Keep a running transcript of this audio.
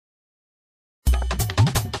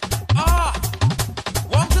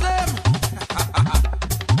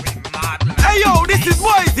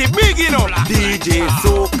you know. DJ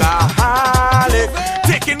Soca-holic,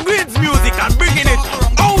 taking Green's music and bringing it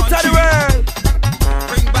out of the world.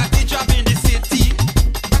 Bring back the job in the city.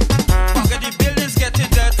 Forget the buildings getting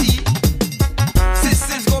dirty.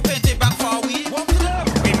 Sisters go paint it back for we.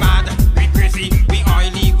 We mad, we crazy, we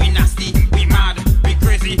oily, we nasty. We mad, we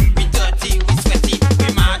crazy, we dirty, we sweaty. We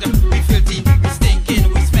mad, we filthy, we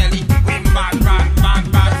stinking, we smelly. We mad, mad, mad,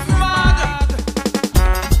 mad, mad.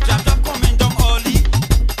 Jam jam coming down early.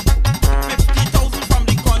 50,000 from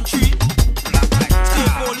the country. Still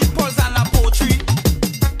holy pulse and la poetry.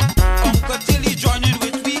 Uncle Tilly joining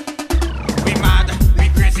with we. We mad, we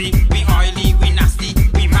crazy, we oily, we nasty.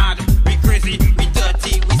 We mad, we crazy, we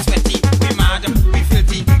dirty, we sweaty. We mad, we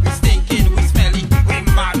filthy, we stinking, we smelly. We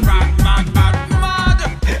mad, mad, mad, mad, mad.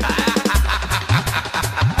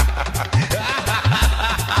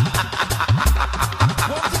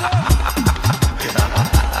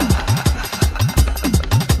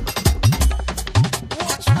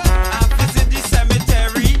 I visit the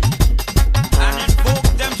cemetery and invoke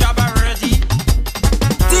them job already.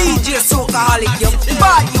 DJ Soca-holic, you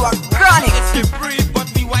bad, you are chronic. It's the breed, but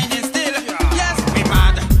we whining still. Yes, we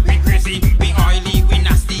mad, we crazy, we oily, we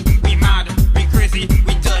nasty. We mad, we crazy,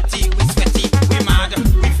 we dirty, we sweaty. We mad,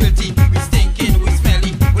 we filthy, we stinking, we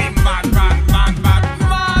smelly. We mad, mad, mad, mad,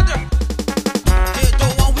 mad. They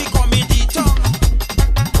don't want we comedy tongue.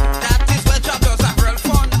 That is where travelers have real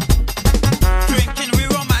fun. Drinking we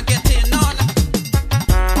rum and getting on.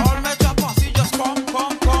 All major posse just come,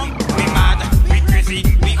 come, come. We mad, we crazy,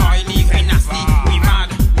 we oily, we nasty. We mad,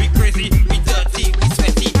 we crazy, we dirty, we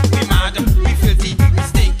sweaty. We mad, we filthy, we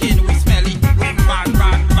stinking, we smelly. We mad,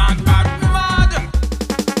 mad, mad, mad, mad.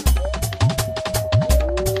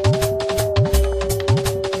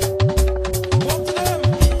 Walk to them.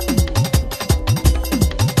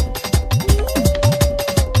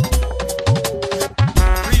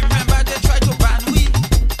 Remember they tried to ban we,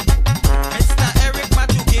 Mr. Eric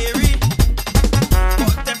Matugeri.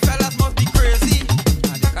 But them fellas must be crazy.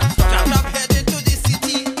 Jab jab heading to the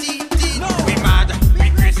city. We mad, we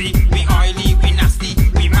crazy, we oily, we nasty.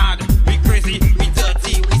 We mad, we crazy, we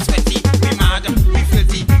dirty, we sweaty. We mad, we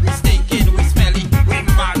filthy, we stinking, we smelly. We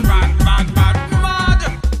mad, mad, mad, mad, mad.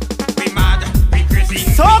 We mad, we crazy,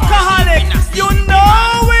 we Soca-holic, oily, we nasty. you We know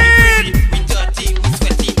mad, we it. crazy, we dirty, we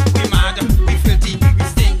sweaty. We mad, we filthy, we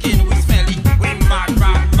stinking, we smelly. We mad,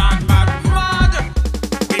 mad, mad, mad, mad.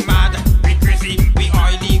 We mad, we crazy, we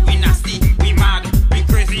oily, we nasty. We mad, we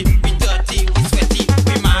crazy, we dirty, we sweaty.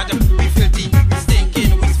 We mad, we filthy, we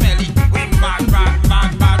stinking, we smelly. We mad, mad,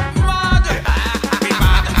 mad, mad, mad. We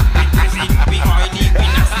mad, we crazy, we oily, we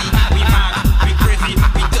nasty. We mad, we crazy,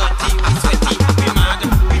 we dirty, we sweaty. We mad,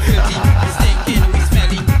 we filthy, we stinking, we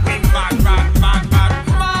smelly. We mad, mad, mad, mad,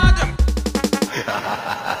 mad.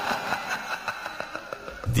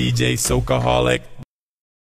 DJ Soca-holic.